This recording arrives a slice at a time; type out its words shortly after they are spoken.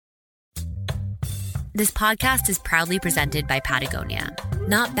This podcast is proudly presented by Patagonia.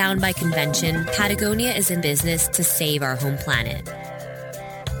 Not bound by convention, Patagonia is in business to save our home planet.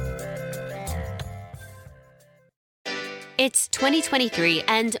 It's 2023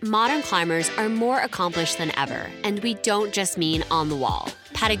 and modern climbers are more accomplished than ever, and we don't just mean on the wall.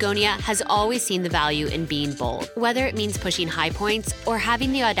 Patagonia has always seen the value in being bold, whether it means pushing high points or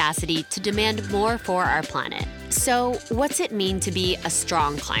having the audacity to demand more for our planet. So, what's it mean to be a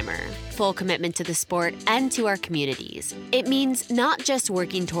strong climber? Full commitment to the sport and to our communities. It means not just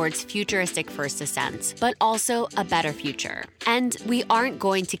working towards futuristic first ascents, but also a better future. And we aren't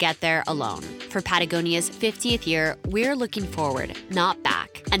going to get there alone. For Patagonia's 50th year, we're looking forward, not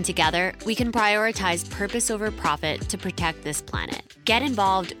back. And together, we can prioritize purpose over profit to protect this planet. Get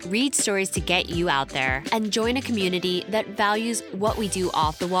involved, read stories to get you out there, and join a community that values what we do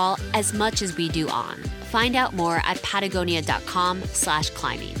off the wall as much as we do on. Find out more at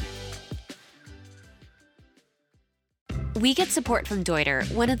patagonia.com/climbing. We get support from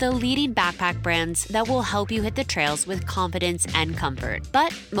Deuter, one of the leading backpack brands that will help you hit the trails with confidence and comfort.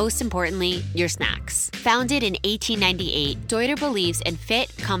 But most importantly, your snacks. Founded in 1898, Deuter believes in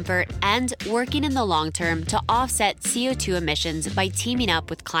fit, comfort, and working in the long term to offset CO2 emissions by teaming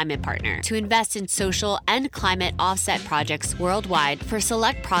up with Climate Partner to invest in social and climate offset projects worldwide for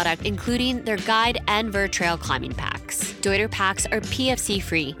select product, including their guide and Vertrail climbing packs. Deuter packs are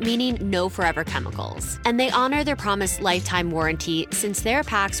PFC-free, meaning no forever chemicals. And they honor their promised lifetime warranty since their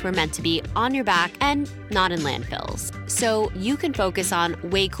packs were meant to be on your back and not in landfills. So you can focus on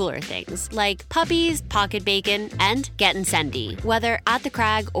way cooler things like puppies, pocket bacon, and getting sendy, whether at the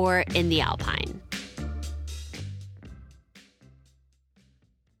crag or in the alpine.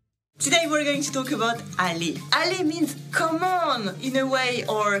 Today we're going to talk about allez. Allez means come on, in a way,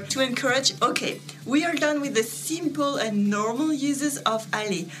 or to encourage. Okay, we are done with the simple and normal uses of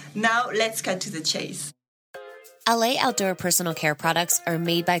allez. Now let's cut to the chase. Allez Outdoor personal care products are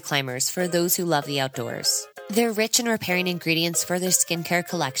made by climbers for those who love the outdoors. Their rich and repairing ingredients for their skincare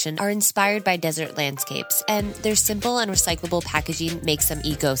collection are inspired by desert landscapes, and their simple and recyclable packaging makes them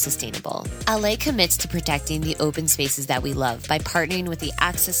eco-sustainable. Allez commits to protecting the open spaces that we love by partnering with the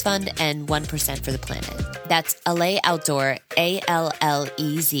Access Fund and 1% for the Planet. That's Allez Outdoor,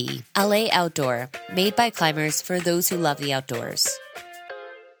 A-L-L-E-Z. Allez Outdoor, made by climbers for those who love the outdoors.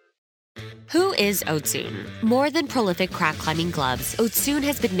 Who is Otsun? More than prolific crack climbing gloves, Otsun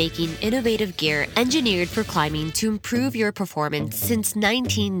has been making innovative gear engineered for climbing to improve your performance since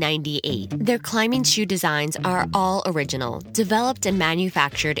 1998. Their climbing shoe designs are all original, developed and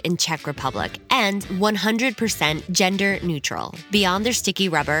manufactured in Czech Republic, and 100% gender neutral. Beyond their sticky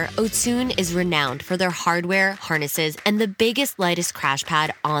rubber, Otsun is renowned for their hardware, harnesses, and the biggest, lightest crash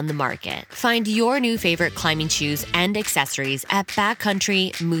pad on the market. Find your new favorite climbing shoes and accessories at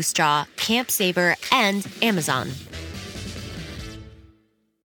Backcountry, Moose Jaw, Camp Saver, and Amazon.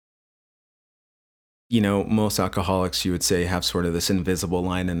 You know, most alcoholics, you would say, have sort of this invisible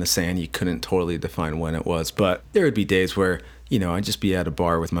line in the sand. You couldn't totally define when it was, but there would be days where, you know, I'd just be at a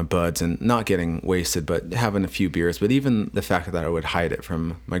bar with my buds and not getting wasted, but having a few beers. But even the fact that I would hide it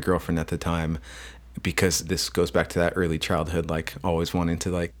from my girlfriend at the time, because this goes back to that early childhood, like always wanting to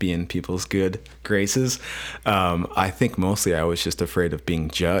like be in people's good graces. I think mostly I was just afraid of being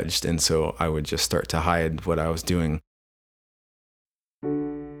judged. And so I would just start to hide what I was doing.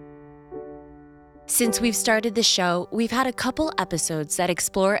 Since we've started the show, we've had a couple episodes that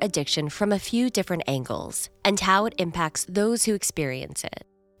explore addiction from a few different angles and how it impacts those who experience it.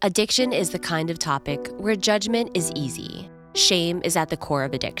 Addiction is the kind of topic where judgment is easy. Shame is at the core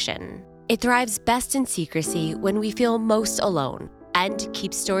of addiction. It thrives best in secrecy when we feel most alone and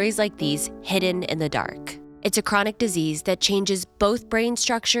keeps stories like these hidden in the dark. It's a chronic disease that changes both brain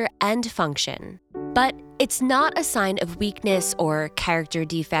structure and function. But it's not a sign of weakness or character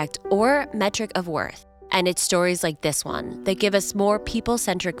defect or metric of worth. And it's stories like this one that give us more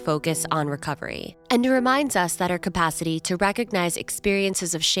people-centric focus on recovery. And it reminds us that our capacity to recognize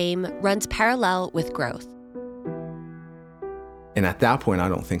experiences of shame runs parallel with growth. And at that point, I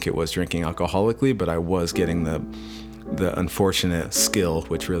don't think it was drinking alcoholically, but I was getting the unfortunate skill,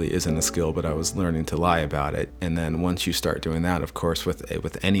 which really isn't a skill, but I was learning to lie about it. And then once you start doing that, of course,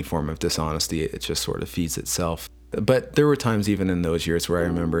 with any form of dishonesty, it just sort of feeds itself. But there were times even in those years where I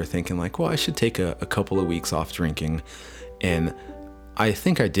remember thinking like, well, I should take a couple of weeks off drinking. And I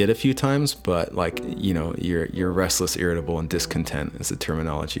think I did a few times, but like, you know, you're restless, irritable, and discontent is the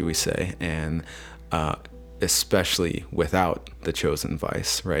terminology we say. And especially without the chosen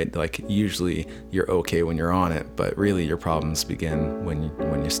vice, right? Like usually you're okay when you're on it, but really your problems begin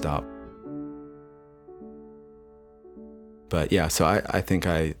when you stop. But yeah, so I think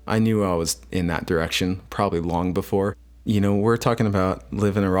I knew I was in that direction probably long before. We're talking about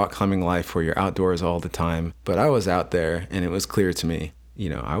living a rock climbing life where you're outdoors all the time, but I was out there and it was clear to me,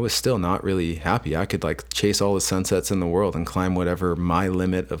 I was still not really happy. I could chase all the sunsets in the world and climb whatever my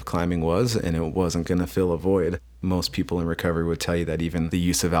limit of climbing was, and it wasn't going to fill a void. Most people in recovery would tell you that even the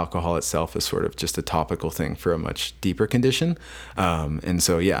use of alcohol itself is sort of just a topical thing for a much deeper condition. And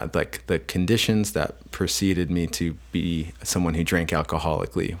so, yeah, the conditions that preceded me to be someone who drank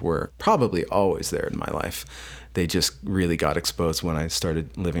alcoholically were probably always there in my life. They just really got exposed when I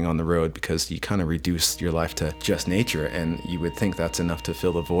started living on the road, because you kind of reduce your life to just nature, and you would think that's enough to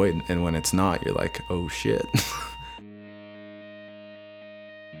fill the void. And when it's not, you're like, oh shit.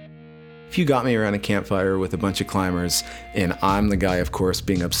 If you got me around a campfire with a bunch of climbers, and I'm the guy, of course,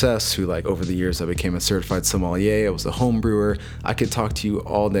 being obsessed, who over the years I became a certified sommelier, I was a home brewer, I could talk to you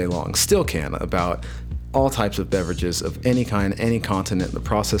all day long, still can, about all types of beverages of any kind, any continent, the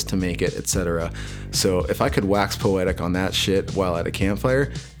process to make it, etc. So if I could wax poetic on that shit while at a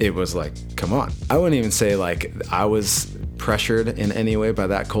campfire, it was come on. I wouldn't even say I was pressured in any way by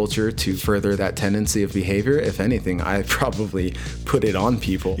that culture to further that tendency of behavior. If anything, I probably put it on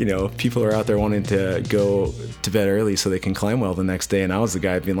people. People are out there wanting to go to bed early so they can climb well the next day, and I was the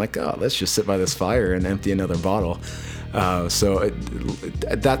guy being oh, let's just sit by this fire and empty another bottle. That's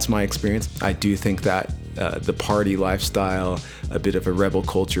my experience. I do think that the party lifestyle, a bit of a rebel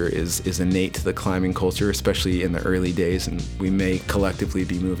culture is innate to the climbing culture, especially in the early days, and we may collectively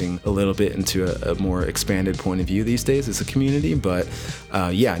be moving a little bit into a more expanded point of view these days as a community. But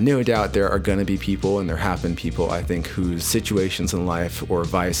yeah, no doubt there are going to be people, and there have been people, I think, whose situations in life or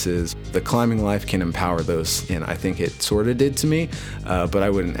vices, the climbing life can empower those, and I think it sort of did to me, but I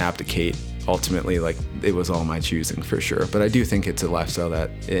wouldn't abdicate. Ultimately, it was all my choosing for sure. But I do think it's a lifestyle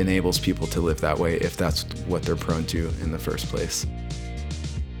that enables people to live that way if that's what they're prone to in the first place.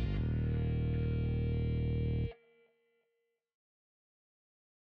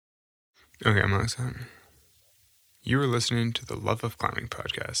 Okay, Alexa. You were listening to the Love of Climbing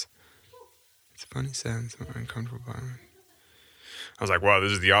podcast. It's funny, sad, so uncomfortable. I was like, wow,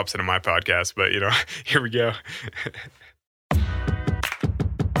 this is the opposite of my podcast, but here we go.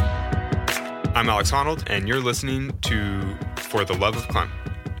 I'm Alex Honnold, and you're listening to For the Love of Climbing.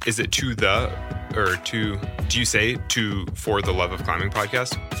 Is it do you say to For the Love of Climbing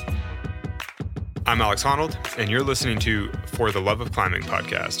podcast? I'm Alex Honnold, and you're listening to For the Love of Climbing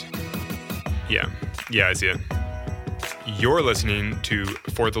podcast. Yeah, I see it. You're listening to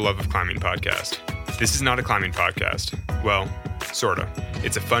For the Love of Climbing podcast. This is not a climbing podcast. Well, sorta.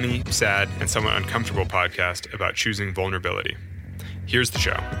 It's a funny, sad, and somewhat uncomfortable podcast about choosing vulnerability. Here's the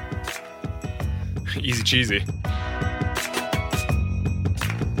show. Easy cheesy.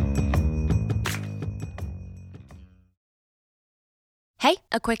 Hey,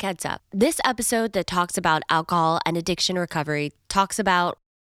 a quick heads up. This episode that talks about alcohol and addiction recovery talks about,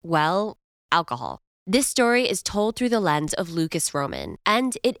 alcohol. This story is told through the lens of Lucas Roman,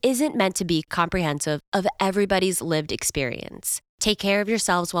 and it isn't meant to be comprehensive of everybody's lived experience. Take care of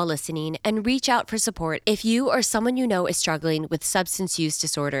yourselves while listening, and reach out for support if you or someone you know is struggling with substance use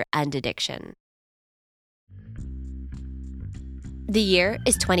disorder and addiction. The year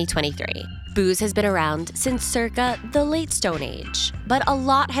is 2023. Booze has been around since circa the late Stone Age, but a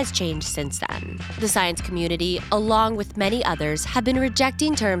lot has changed since then. The science community, along with many others, have been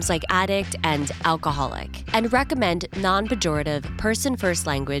rejecting terms like addict and alcoholic, and recommend non-pejorative, person-first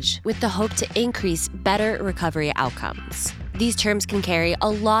language with the hope to increase better recovery outcomes. These terms can carry a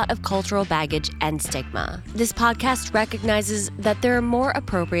lot of cultural baggage and stigma. This podcast recognizes that there are more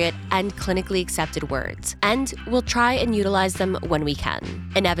appropriate and clinically accepted words, and we'll try and utilize them when we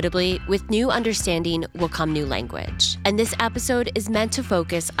can. Inevitably, with new understanding will come new language. And this episode is meant to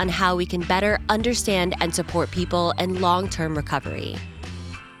focus on how we can better understand and support people in long-term recovery.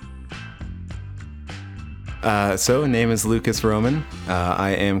 So, name is Lucas Roman.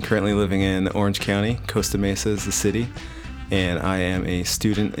 I am currently living in Orange County. Costa Mesa is the city. And I am a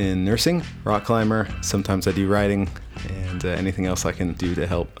student in nursing, rock climber. Sometimes I do writing, and anything else I can do to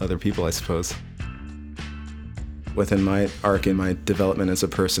help other people, I suppose. Within my arc in my development as a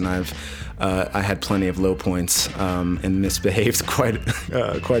person, I had plenty of low points and misbehaved quite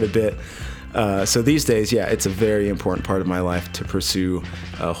a bit. So these days, yeah, it's a very important part of my life to pursue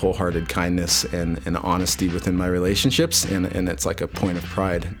wholehearted kindness and honesty within my relationships, and it's like a point of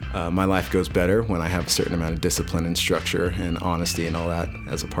pride. My life goes better when I have a certain amount of discipline and structure and honesty and all that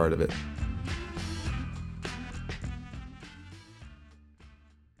as a part of it.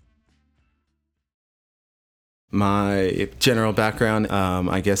 My general background,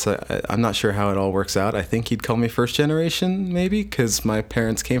 I guess I'm not sure how it all works out. I think he'd call me first generation, maybe, because my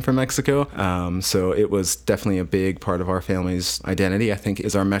parents came from Mexico. So it was definitely a big part of our family's identity, I think,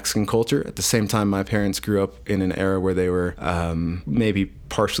 is our Mexican culture. At the same time, my parents grew up in an era where they were maybe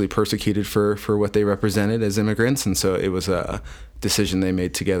partially persecuted for what they represented as immigrants. And so it was a decision they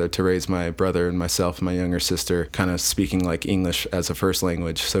made together to raise my brother and myself and my younger sister kind of speaking like English as a first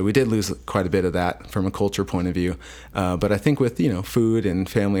language. So we did lose quite a bit of that from a culture point of view. But I think with, food and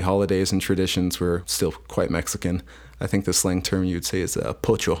family holidays and traditions, we're still quite Mexican. I think the slang term you'd say is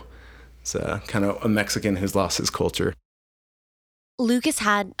pocho. It's kind of a Mexican who's lost his culture. Lucas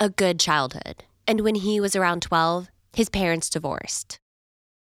had a good childhood. And when he was around 12, his parents divorced.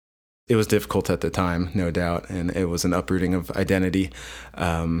 It was difficult at the time, no doubt, and it was an uprooting of identity,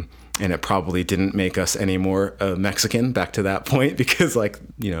 and it probably didn't make us any more Mexican back to that point because,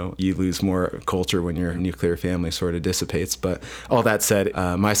 you lose more culture when your nuclear family sort of dissipates. But all that said,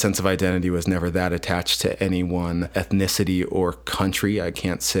 my sense of identity was never that attached to any one ethnicity or country. I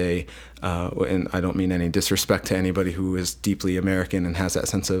can't say, and I don't mean any disrespect to anybody who is deeply American and has that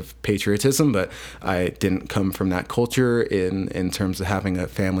sense of patriotism, but I didn't come from that culture in terms of having a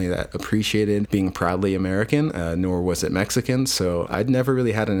family that appreciated being proudly American, nor was it Mexican. So I'd never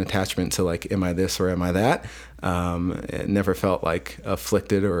really had an attachment to am I this or am I that? It never felt like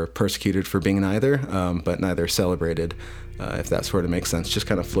afflicted or persecuted for being neither, but neither celebrated, if that sort of makes sense, just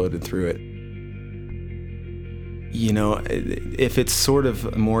kind of floated through it. If it's sort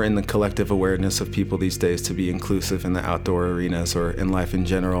of more in the collective awareness of people these days to be inclusive in the outdoor arenas or in life in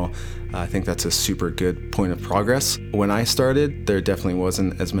general, I think that's a super good point of progress. When I started, there definitely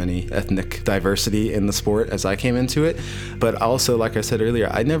wasn't as many ethnic diversity in the sport as I came into it. But also, like I said earlier,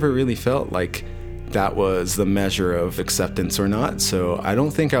 I never really felt like that was the measure of acceptance or not. So I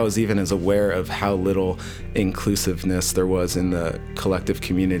don't think I was even as aware of how little inclusiveness there was in the collective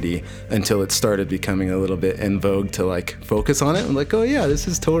community until it started becoming a little bit in vogue to focus on it. I'm like, oh yeah, this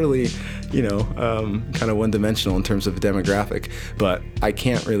is totally, kind of one-dimensional in terms of demographic. But I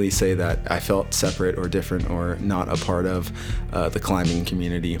can't really say that I felt separate or different or not a part of the climbing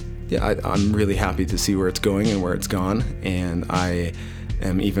community. Yeah, I'm really happy to see where it's going and where it's gone. And I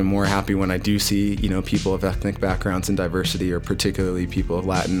am even more happy when I do see, people of ethnic backgrounds and diversity, or particularly people of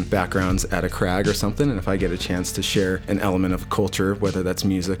Latin backgrounds at a crag or something. And if I get a chance to share an element of culture, whether that's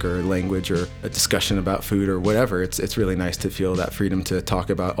music or language or a discussion about food or whatever, it's really nice to feel that freedom to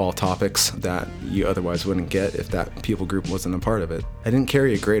talk about all topics that you otherwise wouldn't get if that people group wasn't a part of it. I didn't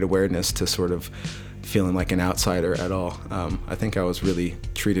carry a great awareness to sort of feeling like an outsider at all. I think I was really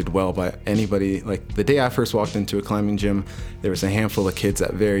treated well by anybody. The day I first walked into a climbing gym, there was a handful of kids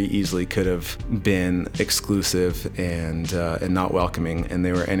that very easily could have been exclusive and not welcoming, and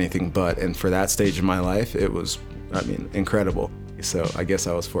they were anything but. And for that stage of my life, it was, incredible. So I guess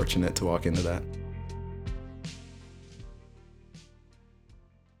I was fortunate to walk into that.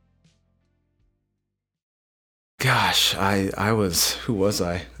 Gosh, who was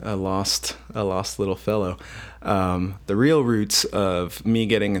I? A lost little fellow. The real roots of me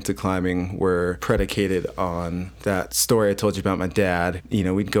getting into climbing were predicated on that story I told you about my dad.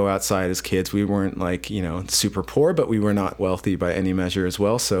 We'd go outside as kids. We weren't super poor, but we were not wealthy by any measure as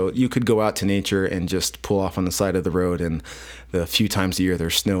well. So you could go out to nature and just pull off on the side of the road. And the few times a year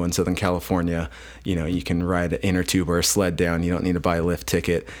there's snow in Southern California, you can ride an inner tube or a sled down. You don't need to buy a lift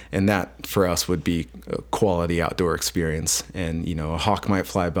ticket. And that for us would be a quality outdoor experience. And, a hawk might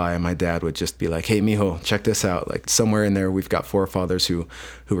fly by and my dad would just be like, hey, mijo, check this out. Somewhere in there, we've got forefathers who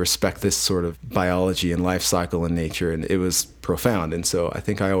respect this sort of biology and life cycle in nature. And it was profound. And so I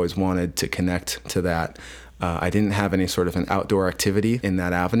think I always wanted to connect to that. I didn't have any sort of an outdoor activity in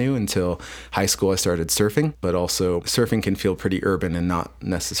that avenue until high school. I started surfing, but also surfing can feel pretty urban and not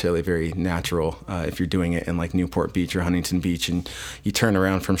necessarily very natural if you're doing it in Newport Beach or Huntington Beach and you turn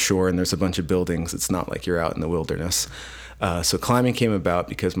around from shore and there's a bunch of buildings. It's not like you're out in the wilderness. So climbing came about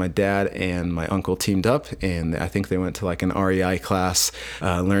because my dad and my uncle teamed up, and I think they went to an REI class,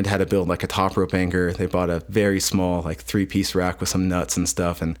 learned how to build a top rope anchor. They bought a very small 3-piece rack with some nuts and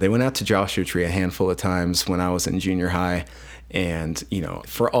stuff, and they went out to Joshua Tree a handful of times when I was in junior high. And,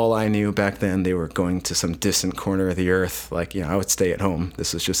 for all I knew back then, they were going to some distant corner of the earth. I would stay at home.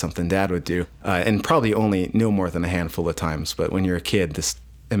 This was just something Dad would do. And probably only no more than a handful of times. But when you're a kid, this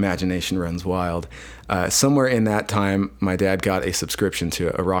imagination runs wild. Somewhere in that time, my dad got a subscription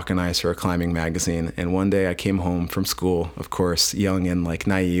to a Rock and Ice or a climbing magazine. And one day I came home from school, of course, young and like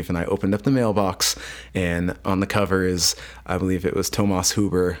naive, and I opened up the mailbox, and on the cover is, I believe it was Thomas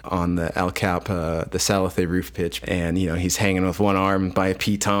Huber on the El Cap, the Salathe roof pitch. And, you know, he's hanging with one arm by a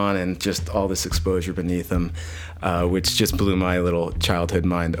piton and just all this exposure beneath him, which just blew my little childhood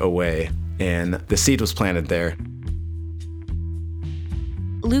mind away. And the seed was planted there.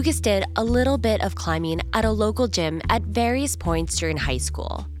 Lucas did a little bit of climbing at a local gym at various points during high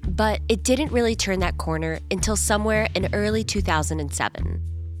school, but it didn't really turn that corner until somewhere in early 2007.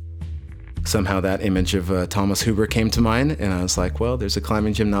 Somehow that image of Thomas Huber came to mind, and I was like, well, there's a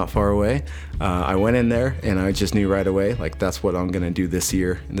climbing gym not far away. I went in there, and I just knew right away, like, that's what I'm going to do this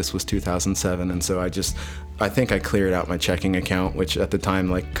year. And this was 2007, and so I think I cleared out my checking account, which at the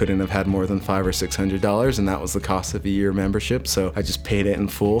time, like, couldn't have had more than $500 or $600, and that was the cost of a year membership. So I just paid it in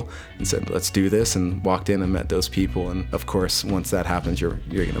full and said, let's do this, and walked in and met those people. And of course, once that happens, you're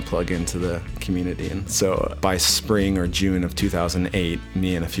going to plug into the community. And so by spring or June of 2008,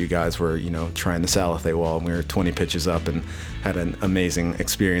 me and a few guys were, trying the Salathe wall, and we were 20 pitches up and had an amazing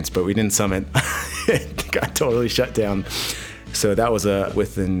experience, but we didn't summit. It got totally shut down. So that was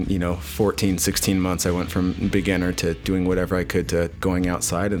within 14, 16 months, I went from beginner to doing whatever I could to going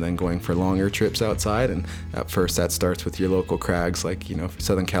outside and then going for longer trips outside. And at first that starts with your local crags, like, for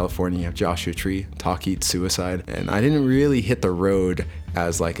Southern California, you have Joshua Tree, Talkeet, Suicide. And I didn't really hit the road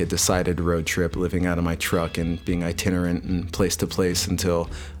as like a decided road trip, living out of my truck and being itinerant and place to place until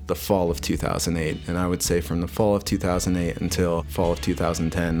the fall of 2008. And I would say from the fall of 2008 until fall of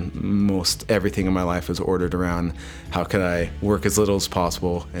 2010, most everything in my life was ordered around how could I work as little as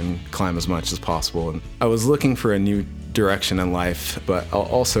possible and climb as much as possible. And I was looking for a new direction in life, but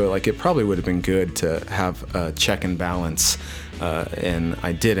also, like, it probably would have been good to have a check and balance, and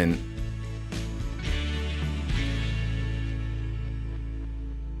I didn't.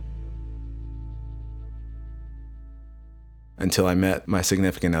 Until I met my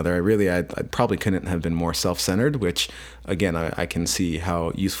significant other, I probably couldn't have been more self-centered, which, again, I can see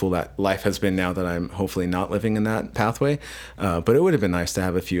how useful that life has been now that I'm hopefully not living in that pathway. But it would have been nice to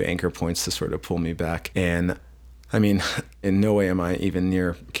have a few anchor points to sort of pull me back. And I mean, in no way am I even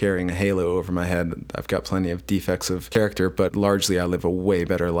near carrying a halo over my head. I've got plenty of defects of character, but largely I live a way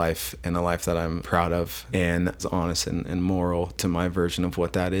better life, and a life that I'm proud of and is honest and moral to my version of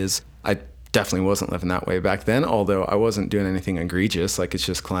what that is. I definitely wasn't living that way back then, although I wasn't doing anything egregious, like it's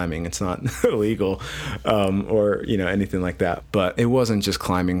just climbing. It's not illegal or anything like that. But it wasn't just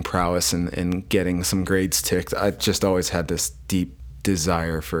climbing prowess and getting some grades ticked. I just always had this deep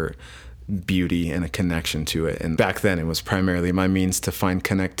desire for beauty and a connection to it. And back then it was primarily my means to find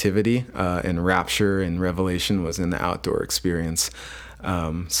connectivity and rapture and revelation was in the outdoor experience.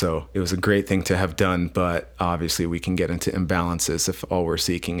 So it was a great thing to have done, but obviously we can get into imbalances if all we're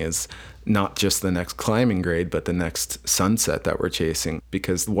seeking is not just the next climbing grade, but the next sunset that we're chasing.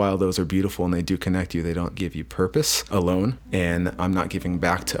 Because while those are beautiful and they do connect you, they don't give you purpose alone. And I'm not giving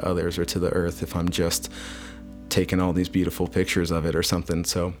back to others or to the earth if I'm just taking all these beautiful pictures of it or something.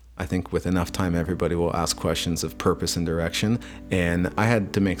 So I think with enough time, everybody will ask questions of purpose and direction. And I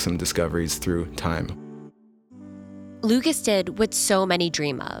had to make some discoveries through time. Lucas did what so many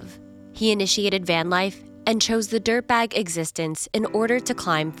dream of. He initiated van life and chose the dirtbag existence in order to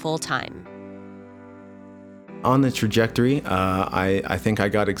climb full-time. On the trajectory, I think I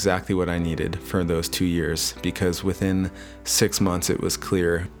got exactly what I needed for those 2 years, because within 6 months it was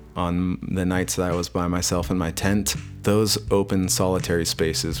clear on the nights that I was by myself in my tent, those open solitary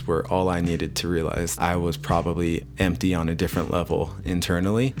spaces were all I needed to realize I was probably empty on a different level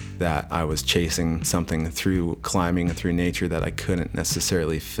internally, that I was chasing something through climbing and through nature that I couldn't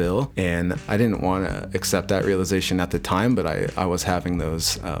necessarily fill. And I didn't want to accept that realization at the time, but I was having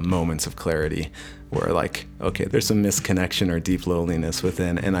those moments of clarity where, like, okay, there's some misconnection or deep loneliness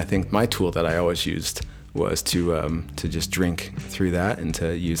within. And I think my tool that I always used was to just drink through that and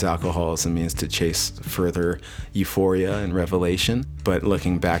to use alcohol as a means to chase further euphoria and revelation. But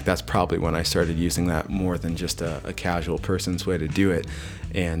looking back, that's probably when I started using that more than just a casual person's way to do it.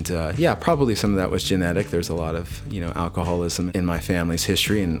 And probably some of that was genetic. There's a lot of alcoholism in my family's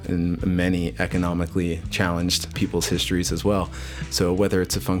history and in many economically challenged people's histories as well. So whether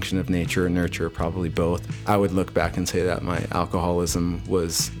it's a function of nature or nurture, probably both, I would look back and say that my alcoholism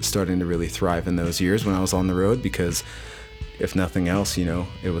was starting to really thrive in those years when I was on the road, because if nothing else,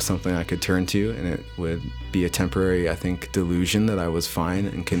 it was something I could turn to, and it would be a temporary, I think, delusion that I was fine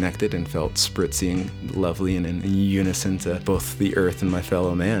and connected and felt spritzy and lovely and in unison to both the earth and my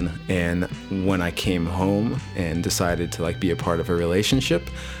fellow man. And when I came home and decided to be a part of a relationship,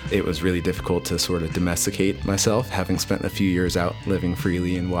 it was really difficult to sort of domesticate myself, having spent a few years out living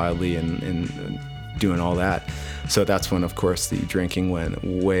freely and wildly and doing all that. So that's when, of course, the drinking went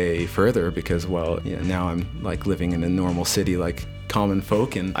way further because, now I'm living in a normal city like common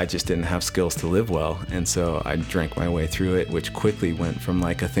folk, and I just didn't have skills to live well. And so I drank my way through it, which quickly went from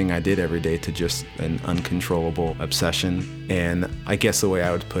a thing I did every day to just an uncontrollable obsession. And I guess the way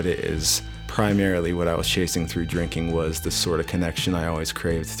I would put it is primarily what I was chasing through drinking was the sort of connection I always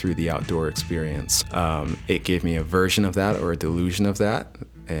craved through the outdoor experience. It gave me a version of that or a delusion of that,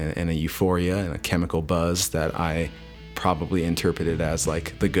 and a euphoria and a chemical buzz that I probably interpreted as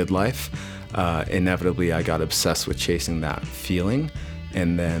the good life. Inevitably, I got obsessed with chasing that feeling,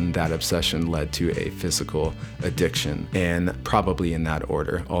 and then that obsession led to a physical addiction, and probably in that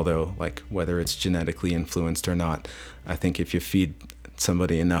order. Although, whether it's genetically influenced or not, I think if you feed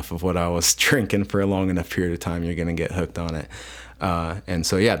somebody enough of what I was drinking for a long enough period of time, you're going to get hooked on it. And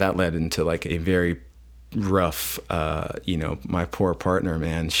so, that led into a very rough, my poor partner,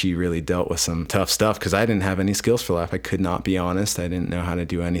 man, she really dealt with some tough stuff because I didn't have any skills for life. I could not be honest. I didn't know how to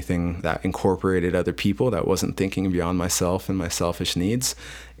do anything that incorporated other people, that wasn't thinking beyond myself and my selfish needs.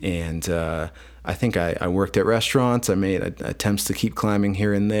 And I think I worked at restaurants. I made attempts to keep climbing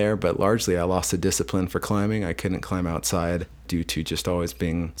here and there, but largely I lost the discipline for climbing. I couldn't climb outside due to just always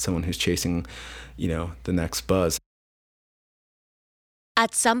being someone who's chasing, the next buzz.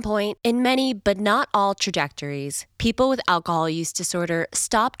 At some point, in many but not all trajectories, people with alcohol use disorder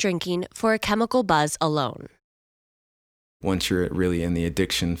stop drinking for a chemical buzz alone. Once you're really in the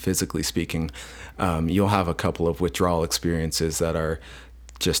addiction, physically speaking, you'll have a couple of withdrawal experiences that are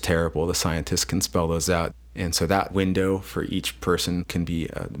just terrible. The scientists can spell those out. And so that window for each person can be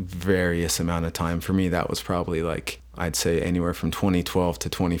a various amount of time. For me, that was probably I'd say anywhere from 2012 to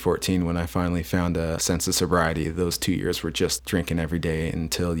 2014 when I finally found a sense of sobriety. Those 2 years were just drinking every day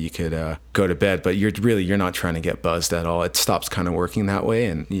until you could go to bed. But you're not trying to get buzzed at all. It stops kind of working that way.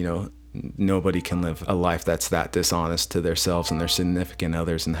 And, nobody can live a life that's that dishonest to themselves and their significant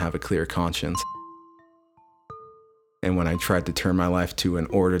others and have a clear conscience. And when I tried to turn my life to an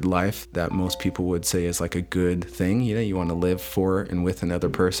ordered life that most people would say is a good thing, you want to live for and with another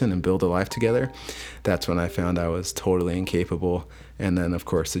person and build a life together, that's when I found I was totally incapable. And then, of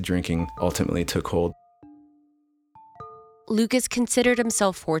course, the drinking ultimately took hold. Lucas considered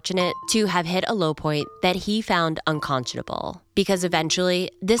himself fortunate to have hit a low point that he found unconscionable, because eventually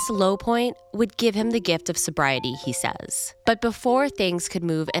this low point would give him the gift of sobriety, he says. But before things could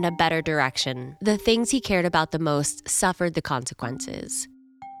move in a better direction, the things he cared about the most suffered the consequences.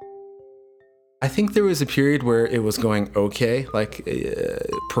 I think there was a period where it was going okay.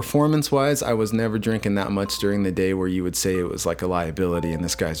 Performance-wise, I was never drinking that much during the day where you would say it was a liability and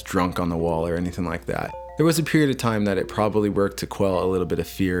this guy's drunk on the wall or anything like that. There was a period of time that it probably worked to quell a little bit of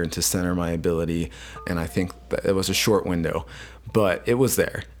fear and to center my ability, and I think that it was a short window, but it was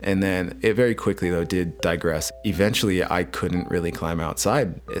there. And then it very quickly, though, did digress. Eventually, I couldn't really climb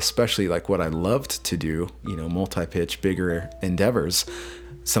outside, especially what I loved to do, multi-pitch, bigger endeavors.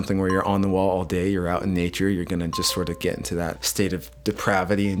 Something where you're on the wall all day, you're out in nature, you're going to just sort of get into that state of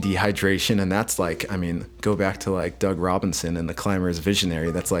depravity and dehydration. And that's go back to Doug Robinson and the Climber's Visionary.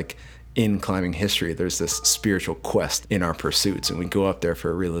 That's in climbing history, there's this spiritual quest in our pursuits, and we go up there for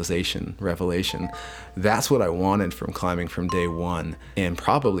a revelation. That's what I wanted from climbing from day one, and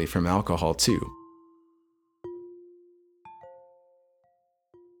probably from alcohol too.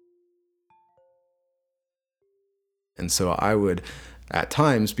 And so I would at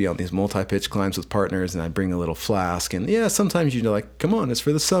times be on these multi-pitch climbs with partners, and I'd bring a little flask, and sometimes you'd come on, it's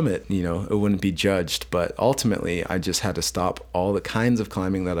for the summit, it wouldn't be judged. But ultimately I just had to stop all the kinds of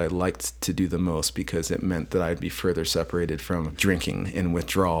climbing that I liked to do the most, because it meant that I'd be further separated from drinking and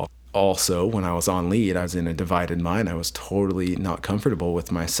withdrawal. Also, when I was on lead, I was in a divided mind. I was totally not comfortable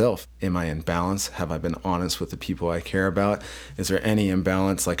with myself. Am I in balance? Have I been honest with the people I care about? Is there any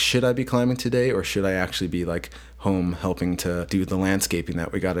imbalance? Should I be climbing today, or should I actually be home helping to do the landscaping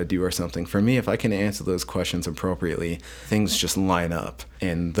that we got to do or something? For me, if I can answer those questions appropriately, things just line up.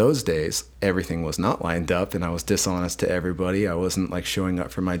 In those days, everything was not lined up, and I was dishonest to everybody. I wasn't showing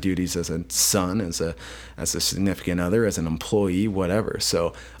up for my duties as a son, as a significant other, as an employee, whatever.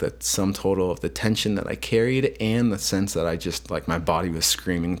 So the sum total of the tension that I carried and the sense that I just my body was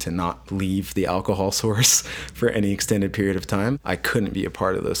screaming to not leave the alcohol source for any extended period of time, I couldn't be a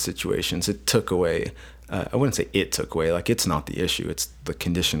part of those situations. It took away I wouldn't say it took away, like it's not the issue. It's the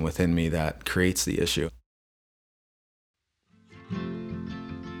condition within me that creates the issue.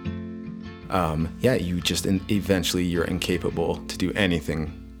 You just eventually you're incapable to do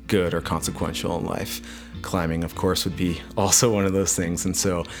anything good or consequential in life. Climbing, of course, would be also one of those things. And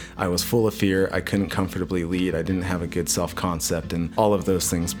so I was full of fear. I couldn't comfortably lead. I didn't have a good self-concept. And all of those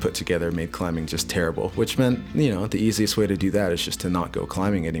things put together made climbing just terrible, which meant, the easiest way to do that is just to not go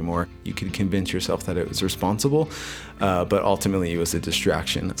climbing anymore. You could convince yourself that it was responsible, but ultimately it was a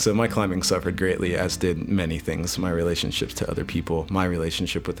distraction. So my climbing suffered greatly, as did many things, my relationships to other people, my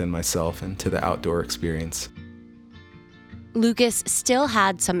relationship within myself, and to the outdoor experience. Lucas still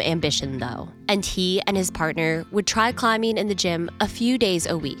had some ambition, though, and he and his partner would try climbing in the gym a few days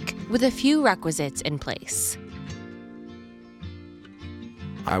a week, with a few requisites in place.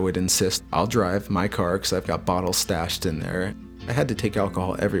 I would insist I'll drive my car because I've got bottles stashed in there. I had to take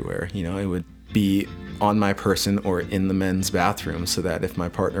alcohol everywhere. It would be on my person or in the men's bathroom, so that if my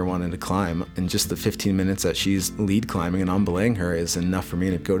partner wanted to climb, in just the 15 minutes that she's lead climbing and I'm belaying her is enough for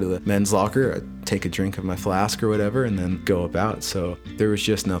me to go to the men's locker, take a drink of my flask or whatever, and then go about. So there was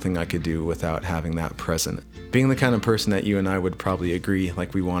just nothing I could do without having that present. Being the kind of person that you and I would probably agree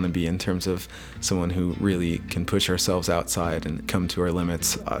like we want to be in terms of someone who really can push ourselves outside and come to our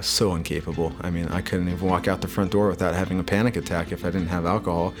limits, so incapable. I couldn't even walk out the front door without having a panic attack if I didn't have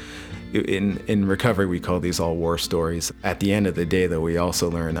alcohol. In recovery, we call these all war stories. At the end of the day, though, we also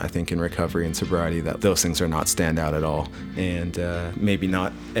learn, I think, in recovery and sobriety that those things are not standout at all. And maybe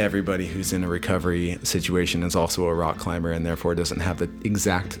not everybody who's in a recovery situation is also a rock climber and therefore doesn't have the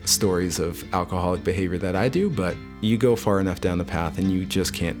exact stories of alcoholic behavior that I do, but you go far enough down the path and you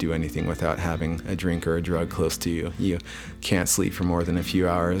just can't do anything without having a drink or a drug close to you. You can't sleep for more than a few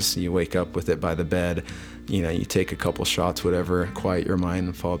hours. You wake up with it by the bed. You take a couple shots, whatever, quiet your mind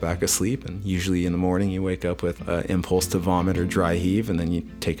and fall back asleep. And usually in the morning you wake up with an impulse to vomit or dry heave, and then you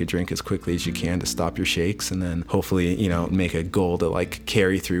take a drink as quickly as you can to stop your shakes, and then hopefully, make a goal to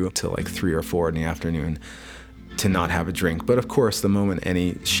carry through to 3 or 4 in the afternoon to not have a drink. But of course, the moment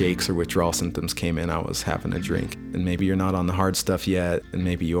any shakes or withdrawal symptoms came in, I was having a drink. And maybe you're not on the hard stuff yet, and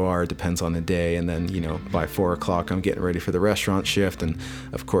maybe you are, depends on the day. And then, by 4 o'clock, I'm getting ready for the restaurant shift. And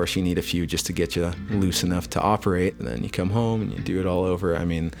of course, you need a few just to get you loose enough to operate. And then you come home and you do it all over.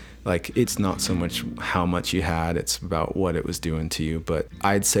 It's not so much how much you had, it's about what it was doing to you. But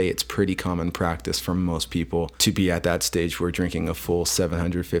I'd say it's pretty common practice for most people to be at that stage where drinking a full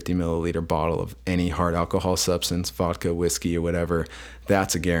 750 milliliter bottle of any hard alcohol substance, vodka, whiskey, or whatever,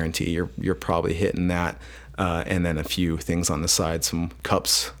 that's a guarantee. You're probably hitting that. And then a few things on the side, some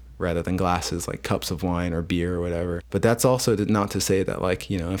cups rather than glasses, like cups of wine or beer or whatever. But that's also not to say that,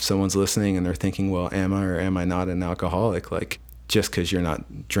 if someone's listening and they're thinking, well, am I or am I not an alcoholic? Just because you're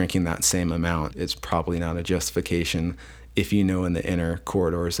not drinking that same amount, it's probably not a justification if you know in the inner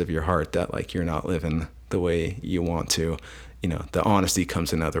corridors of your heart that you're not living the way you want to. The honesty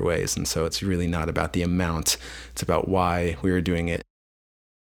comes in other ways. And so it's really not about the amount. It's about why we were doing it.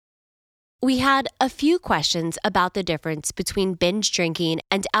 We had a few questions about the difference between binge drinking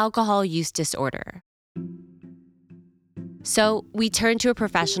and alcohol use disorder. So we turned to a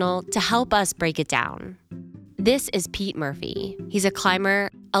professional to help us break it down. This is Pete Murphy. He's a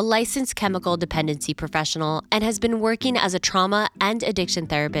climber, a licensed chemical dependency professional, and has been working as a trauma and addiction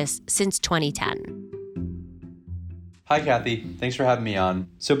therapist since 2010. Hi, Kathy. Thanks for having me on.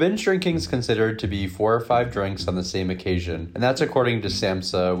 So binge drinking is considered to be 4 or 5 drinks on the same occasion, and that's according to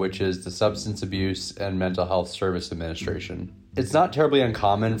SAMHSA, which is the Substance Abuse and Mental Health Service Administration. It's not terribly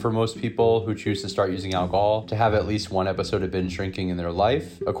uncommon for most people who choose to start using alcohol to have at least one episode of binge drinking in their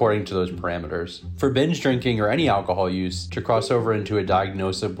life, according to those parameters. For binge drinking or any alcohol use to cross over into a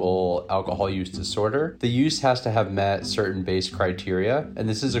diagnosable alcohol use disorder, the use has to have met certain base criteria, and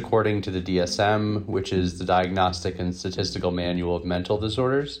this is according to the DSM, which is the Diagnostic and Statistical Manual of Mental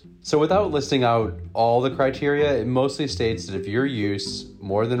Disorders. So without listing out all the criteria, it mostly states that if your use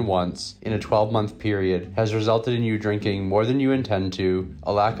more than once in a 12-month period has resulted in you drinking more than you intend to,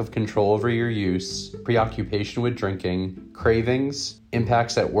 a lack of control over your use, preoccupation with drinking, cravings,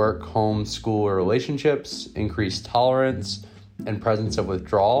 impacts at work, home, school, or relationships, increased tolerance, and presence of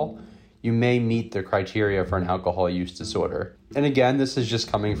withdrawal, you may meet the criteria for an alcohol use disorder. And again, this is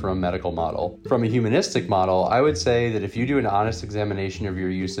just coming from a medical model. From a humanistic model, I would say that if you do an honest examination of your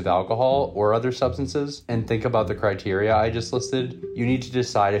use of alcohol or other substances and think about the criteria I just listed, you need to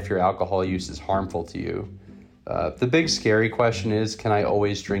decide if your alcohol use is harmful to you. The big scary question is, can I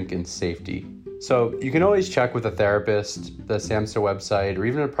always drink in safety? So you can always check with a therapist, the SAMHSA website, or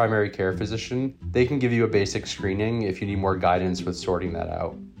even a primary care physician. They can give you a basic screening if you need more guidance with sorting that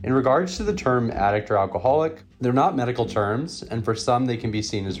out. In regards to the term addict or alcoholic, they're not medical terms, and for some they can be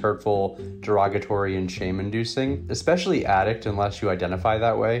seen as hurtful, derogatory, and shame-inducing, especially addict unless you identify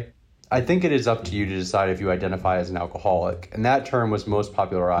that way. I think it is up to you to decide if you identify as an alcoholic, and that term was most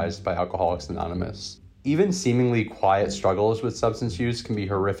popularized by Alcoholics Anonymous. Even seemingly quiet struggles with substance use can be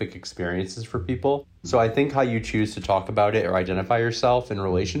horrific experiences for people, so I think how you choose to talk about it or identify yourself in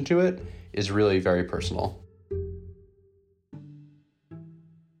relation to it is really very personal.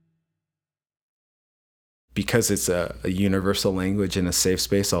 Because it's a universal language and a safe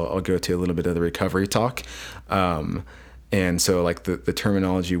space, I'll go to a little bit of the recovery talk. And so like the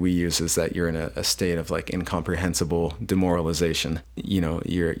terminology we use is that you're in a state of like incomprehensible demoralization. You know,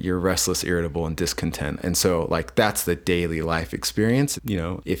 you're restless, irritable, and discontent. And so like that's the daily life experience. You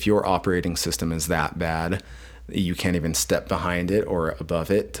know, if your operating system is that bad, you can't even step behind it or above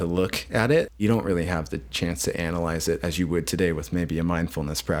it to look at it. You don't really have the chance to analyze it as you would today with maybe a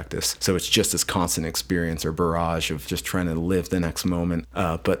mindfulness practice. So it's just this constant experience or barrage of just trying to live the next moment.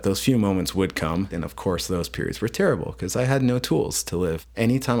 But those few moments would come. And of course, those periods were terrible because I had no tools to live.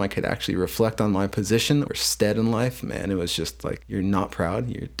 Anytime I could actually reflect on my position or stead in life, man, it was just like, you're not proud,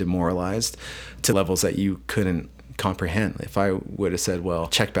 you're demoralized to levels that you couldn't comprehend. If I would have said, well,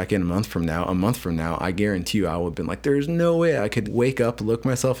 check back in a month from now, I guarantee you I would have been like, there's no way I could wake up, look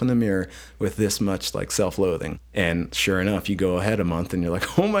myself in the mirror with this much like self-loathing. And sure enough, you go ahead a month and you're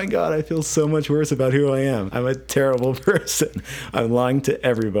like, oh my God, I feel so much worse about who I am. I'm a terrible person. I'm lying to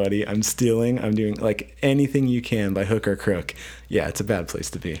everybody. I'm stealing. I'm doing like anything you can by hook or crook. Yeah, it's a bad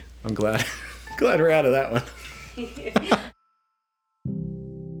place to be. I'm glad we're out of that one.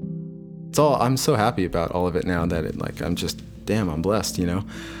 I'm so happy about all of it now that I'm blessed, you know?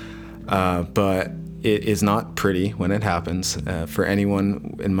 But it is not pretty when it happens. For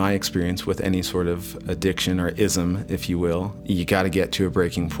anyone, in my experience, with any sort of addiction or ism, if you will, you got to get to a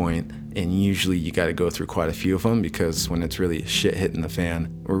breaking point. And usually you got to go through quite a few of them, because when it's really shit hitting the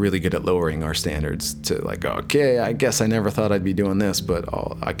fan, we're really good at lowering our standards to like, okay, I guess I never thought I'd be doing this, but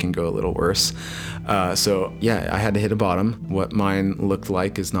I can go a little worse. So yeah, I had to hit a bottom. What mine looked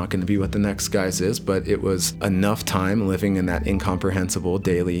like is not going to be what the next guy's is, but it was enough time living in that incomprehensible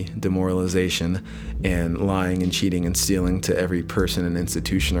daily demoralization and lying and cheating and stealing to every person and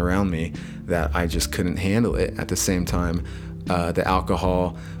institution around me that I just couldn't handle it. At the same time, the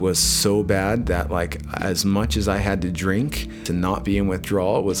alcohol was so bad that like as much as I had to drink to not be in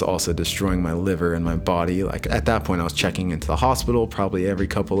withdrawal was also destroying my liver and my body. Like at that point I was checking into the hospital probably every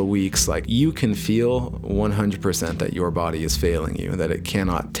couple of weeks. Like you can feel 100% that your body is failing you, that it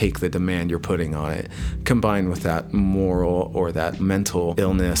cannot take the demand you're putting on it, combined with that moral or that mental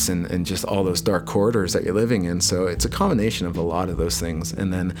illness and just all those dark corridors that you're living in. So it's a combination of a lot of those things.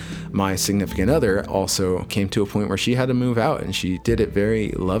 And then my significant other also came to a point where she had to move out, and she did it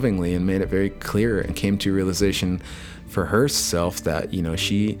very lovingly and made it very clear and came to a realization for herself that, you know,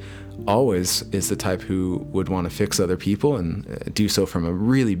 she always is the type who would want to fix other people and do so from a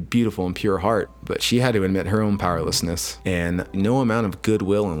really beautiful and pure heart. But she had to admit her own powerlessness, and no amount of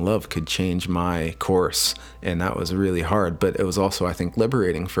goodwill and love could change my course. And that was really hard, but it was also, I think,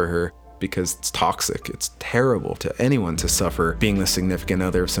 liberating for her, because it's toxic. It's terrible to anyone to suffer being the significant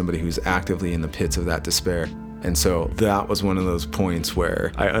other of somebody who's actively in the pits of that despair. And so that was one of those points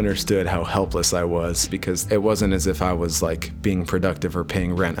where I understood how helpless I was, because it wasn't as if I was like being productive or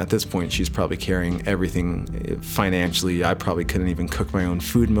paying rent. At this point, she's probably carrying everything financially. I probably couldn't even cook my own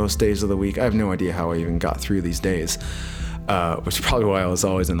food most days of the week. I have no idea how I even got through these days, which is probably why I was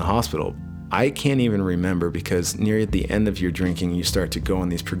always in the hospital. I can't even remember, because near the end of your drinking, you start to go on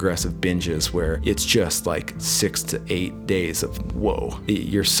these progressive binges where it's just like 6 to 8 days of whoa.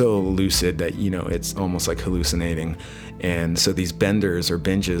 You're so lucid that, you know, it's almost like hallucinating. And so these benders or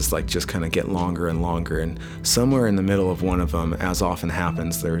binges like just kind of get longer and longer. And somewhere in the middle of one of them, as often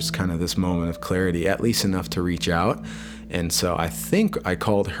happens, there's kind of this moment of clarity, at least enough to reach out. And so I think I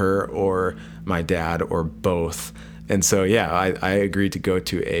called her or my dad or both. And so, yeah, I agreed to go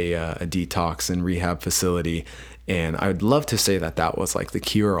to a detox and rehab facility. And I would love to say that that was like the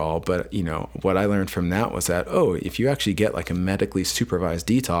cure-all. But, you know, what I learned from that was that, if you actually get like a medically supervised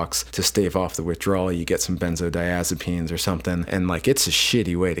detox to stave off the withdrawal, you get some benzodiazepines or something. And like, it's a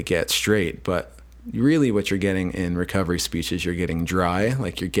shitty way to get straight. But really what you're getting in recovery speech is you're getting dry,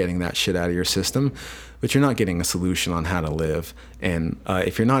 like you're getting that shit out of your system, but you're not getting a solution on how to live. And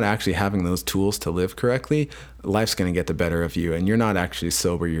if you're not actually having those tools to live correctly, life's going to get the better of you. And you're not actually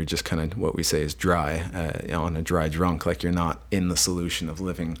sober. You're just kind of what we say is dry, on a dry drunk, like you're not in the solution of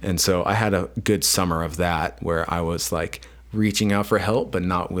living. And so I had a good summer of that where I was like reaching out for help, but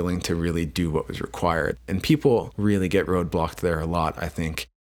not willing to really do what was required. And people really get roadblocked there a lot, I think.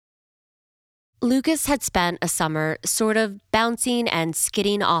 Lucas had spent a summer sort of bouncing and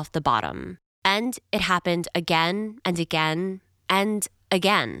skidding off the bottom. And it happened again and again and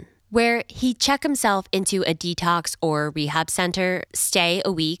again, where he'd check himself into a detox or rehab center, stay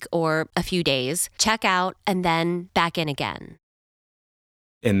a week or a few days, check out, and then back in again.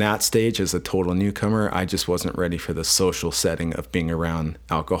 In that stage, as a total newcomer, I just wasn't ready for the social setting of being around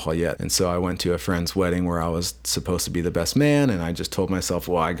alcohol yet. And so I went to a friend's wedding where I was supposed to be the best man. And I just told myself,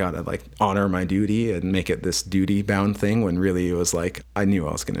 well, I got to like honor my duty and make it this duty bound thing, when really it was like, I knew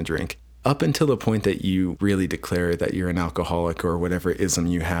I was going to drink. Up until the point that you really declare that you're an alcoholic or whatever ism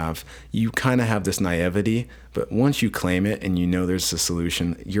you have, you kind of have this naivety. But once you claim it and you know there's a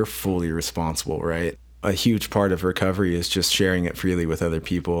solution, you're fully responsible, right? A huge part of recovery is just sharing it freely with other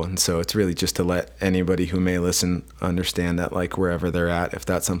people. And so it's really just to let anybody who may listen understand that, like, wherever they're at, if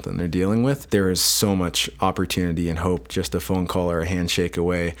that's something they're dealing with, there is so much opportunity and hope just a phone call or a handshake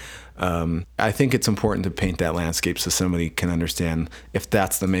away. I think it's important to paint that landscape so somebody can understand if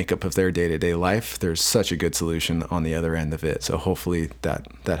that's the makeup of their day-to-day life, there's such a good solution on the other end of it. So hopefully that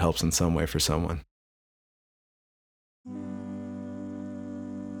helps in some way for someone.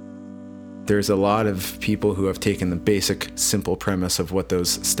 There's a lot of people who have taken the basic, simple premise of what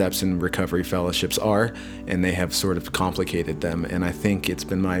those steps in recovery fellowships are, and they have sort of complicated them. And I think it's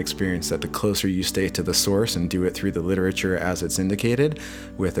been my experience that the closer you stay to the source and do it through the literature as it's indicated,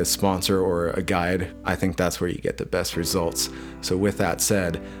 with a sponsor or a guide, I think that's where you get the best results. So with that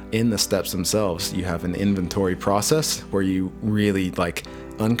said, in the steps themselves, you have an inventory process where you really like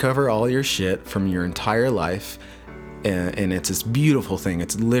uncover all your shit from your entire life. And it's this beautiful thing.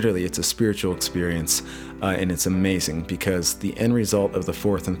 It's a spiritual experience, and it's amazing because the end result of the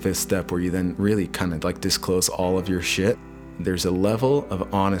fourth and fifth step, where you then really kind of like disclose all of your shit, there's a level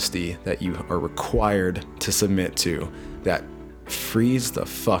of honesty that you are required to submit to that frees the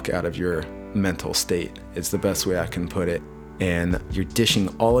fuck out of your mental state. It's the best way I can put it. And you're dishing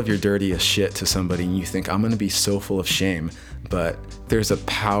all of your dirtiest shit to somebody and you think, I'm going to be so full of shame. But there's a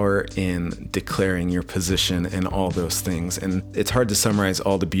power in declaring your position and all those things. And it's hard to summarize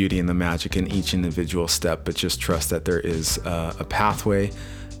all the beauty and the magic in each individual step, but just trust that there is a pathway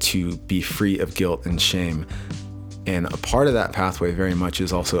to be free of guilt and shame. And a part of that pathway very much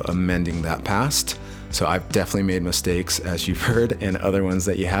is also amending that past. So I've definitely made mistakes, as you've heard, and other ones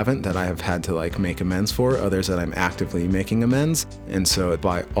that you haven't, that I have had to like make amends for, others that I'm actively making amends. And so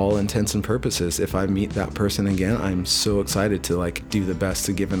by all intents and purposes, if I meet that person again, I'm so excited to like do the best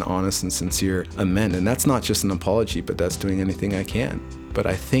to give an honest and sincere amend. And that's not just an apology, but that's doing anything I can. But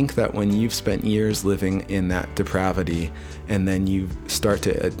I think that when you've spent years living in that depravity and then you start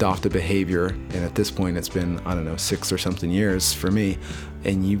to adopt a behavior, and at this point it's been, 6 or something years for me,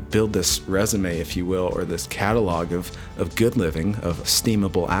 and you build this resume, if you will, or this catalog of good living, of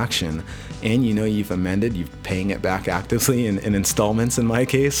esteemable action, and you've amended, you're paying it back actively in installments in my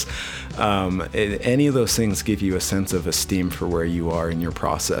case, any of those things give you a sense of esteem for where you are in your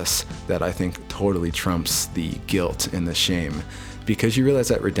process that I think totally trumps the guilt and the shame. Because you realize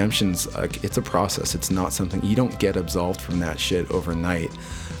that redemption's it's a process. It's not something, you don't get absolved from that shit overnight.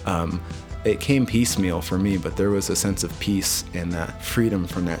 It came piecemeal for me, but there was a sense of peace and that freedom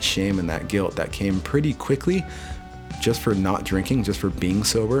from that shame and that guilt that came pretty quickly just for not drinking, just for being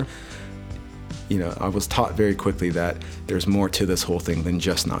sober. I was taught very quickly that there's more to this whole thing than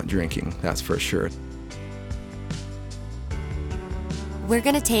just not drinking. That's for sure. We're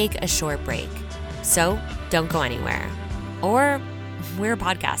going to take a short break, so don't go anywhere. Or we're a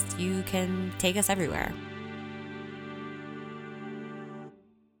podcast. You can take us everywhere.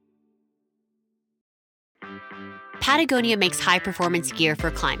 Patagonia makes high-performance gear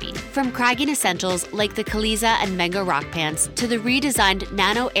for climbing. From cragging essentials like the Kaliza and Venga rock pants to the redesigned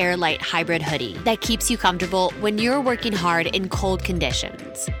Nano Air Light hybrid hoodie that keeps you comfortable when you're working hard in cold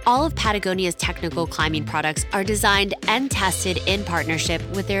conditions. All of Patagonia's technical climbing products are designed and tested in partnership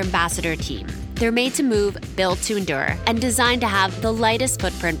with their ambassador team. They're made to move, built to endure, and designed to have the lightest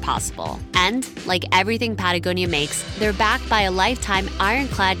footprint possible. And, like everything Patagonia makes, they're backed by a lifetime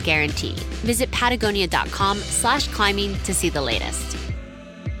ironclad guarantee. Visit patagonia.com/climbing to see the latest.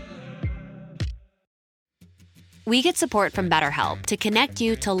 We get support from BetterHelp to connect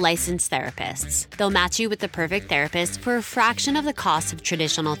you to licensed therapists. They'll match you with the perfect therapist for a fraction of the cost of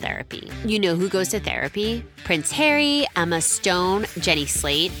traditional therapy. You know who goes to therapy? Prince Harry, Emma Stone, Jenny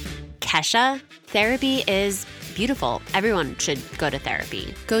Slate, Kesha. Therapy is beautiful. Everyone should go to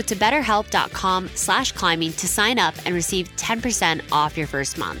therapy. Go to betterhelp.com/climbing to sign up and receive 10% off your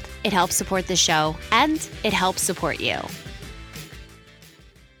first month. It helps support the show and it helps support you.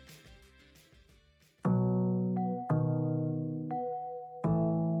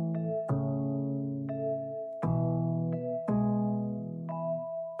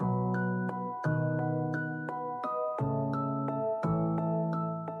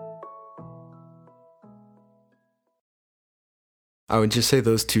 I would just say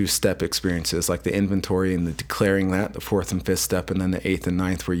those 2 step experiences, like the inventory and the declaring that, the 4th and 5th step, and then the 8th and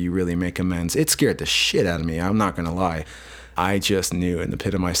 9th where you really make amends. It scared the shit out of me. I'm not going to lie. I just knew in the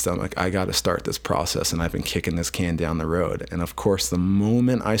pit of my stomach, I got to start this process, and I've been kicking this can down the road. And of course, the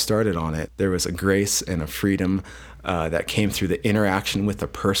moment I started on it, there was a grace and a freedom that came through the interaction with the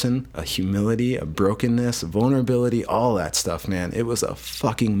person, a humility, a brokenness, a vulnerability, all that stuff, man. It was a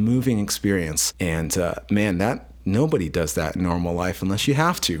fucking moving experience. And man, nobody does that in normal life unless you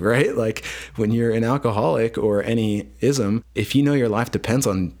have to, right? Like when you're an alcoholic or any ism, if you know your life depends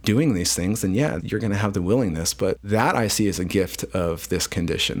on doing these things, then yeah, you're going to have the willingness. But that I see as a gift of this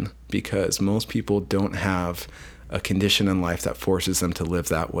condition, because most people don't have a condition in life that forces them to live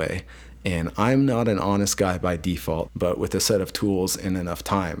that way. And I'm not an honest guy by default, but with a set of tools and enough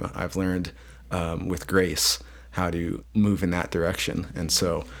time, I've learned with grace how to move in that direction. And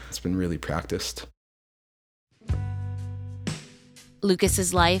so it's been really practiced.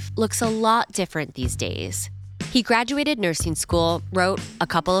 Lucas's life looks a lot different these days. He graduated nursing school, wrote a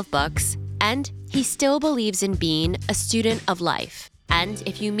couple of books, and he still believes in being a student of life. And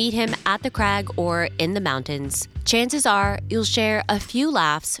if you meet him at the crag or in the mountains, chances are you'll share a few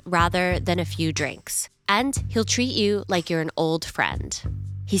laughs rather than a few drinks. And he'll treat you like you're an old friend.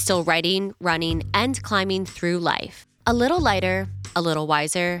 He's still writing, running, and climbing through life. A little lighter, a little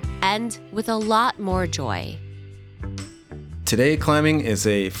wiser, and with a lot more joy. Today, climbing is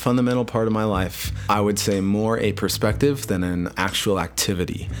a fundamental part of my life. I would say more a perspective than an actual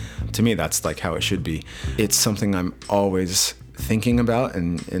activity. To me, that's like how it should be. It's something I'm always thinking about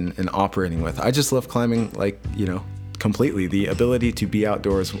and operating with. I just love climbing, completely. The ability to be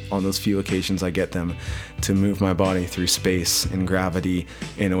outdoors on those few occasions I get them, to move my body through space and gravity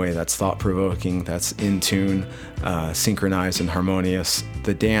in a way that's thought-provoking, that's in tune, synchronized and harmonious.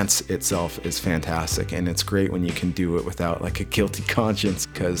 The dance itself is fantastic, and it's great when you can do it without like a guilty conscience,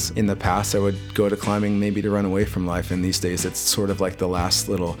 because in the past I would go to climbing maybe to run away from life, and these days it's sort of like the last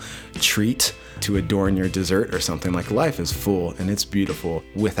little treat to adorn your dessert or something. Like life is full and it's beautiful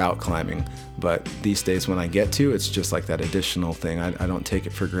without climbing, but these days when I get to, it's just like that additional thing. I don't take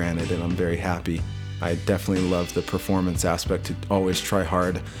it for granted, and I'm very happy. I definitely love the performance aspect, to always try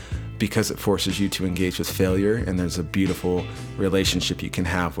hard, because it forces you to engage with failure, and there's a beautiful relationship you can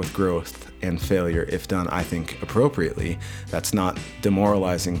have with growth and failure if done, I think, appropriately. That's not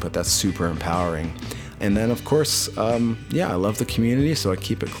demoralizing, but that's super empowering. And then, of course, I love the community, so I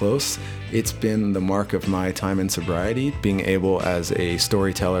keep it close. It's been the mark of my time in sobriety, being able as a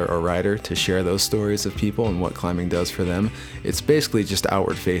storyteller or writer to share those stories of people and what climbing does for them. It's basically just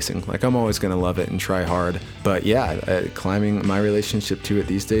outward facing. Like, I'm always going to love it and try hard. But yeah, climbing, my relationship to it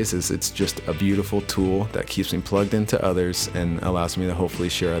these days is it's just a beautiful tool that keeps me plugged into others and allows me to hopefully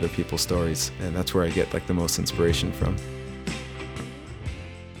share other people's stories. And that's where I get like the most inspiration from.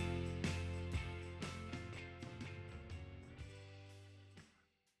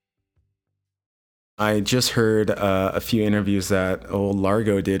 I just heard a few interviews that old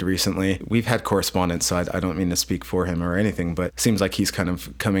Largo did recently. We've had correspondence, so I don't mean to speak for him or anything, but it seems like he's kind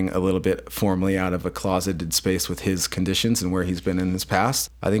of coming a little bit formally out of a closeted space with his conditions and where he's been in his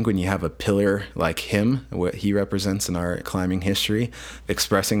past. I think when you have a pillar like him, what he represents in our climbing history,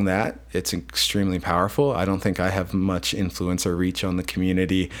 expressing that, it's extremely powerful. I don't think I have much influence or reach on the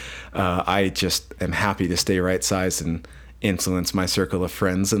community. I just am happy to stay right-sized and influence my circle of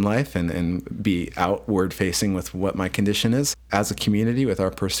friends in life and be outward facing with what my condition is. As a community, with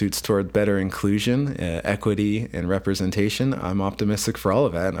our pursuits toward better inclusion, equity, and representation, I'm optimistic for all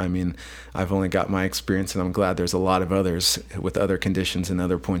of that. I mean, I've only got my experience, and I'm glad there's a lot of others with other conditions and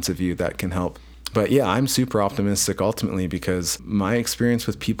other points of view that can help. But yeah, I'm super optimistic ultimately, because my experience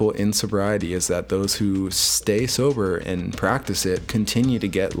with people in sobriety is that those who stay sober and practice it continue to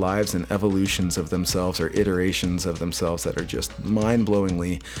get lives and evolutions of themselves or iterations of themselves that are just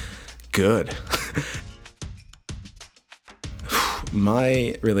mind-blowingly good.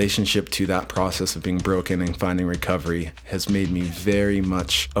 My relationship to that process of being broken and finding recovery has made me very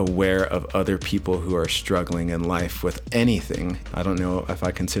much aware of other people who are struggling in life with anything. I don't know if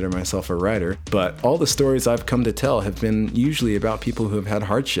I consider myself a writer, but all the stories I've come to tell have been usually about people who have had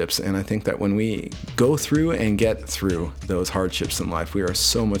hardships. And I think that when we go through and get through those hardships in life, we are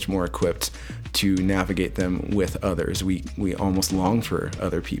so much more equipped to navigate them with others. We almost long for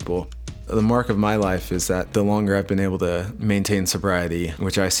other people. The mark of my life is that the longer I've been able to maintain sobriety,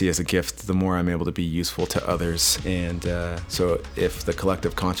 which I see as a gift, the more I'm able to be useful to others. And so if the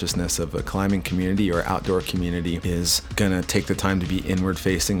collective consciousness of a climbing community or outdoor community is gonna take the time to be inward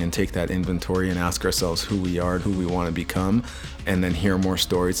facing and take that inventory and ask ourselves who we are and who we want to become, and then hear more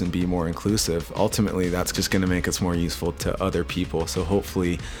stories and be more inclusive, ultimately that's just gonna make us more useful to other people. So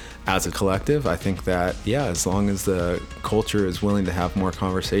hopefully, as a collective, I think that, as long as the culture is willing to have more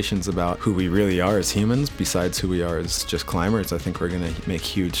conversations about who we really are as humans, besides who we are as just climbers, I think we're going to make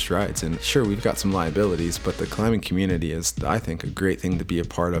huge strides. And sure, we've got some liabilities, but the climbing community is, I think, a great thing to be a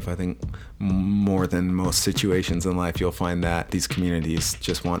part of. I think more than most situations in life, you'll find that these communities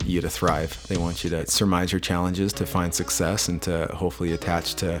just want you to thrive. They want you to surmise your challenges, to find success, and to hopefully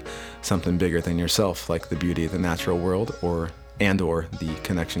attach to something bigger than yourself, like the beauty of the natural world or the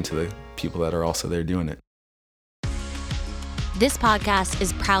connection to the people that are also there doing it. This podcast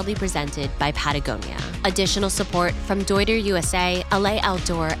is proudly presented by Patagonia. Additional support from Deuter USA, LA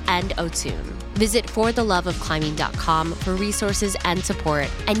Outdoor, and Otune. Visit fortheloveofclimbing.com for resources and support,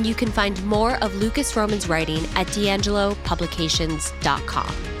 and you can find more of Lucas Roman's writing at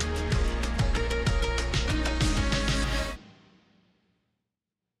DangeloPublications.com.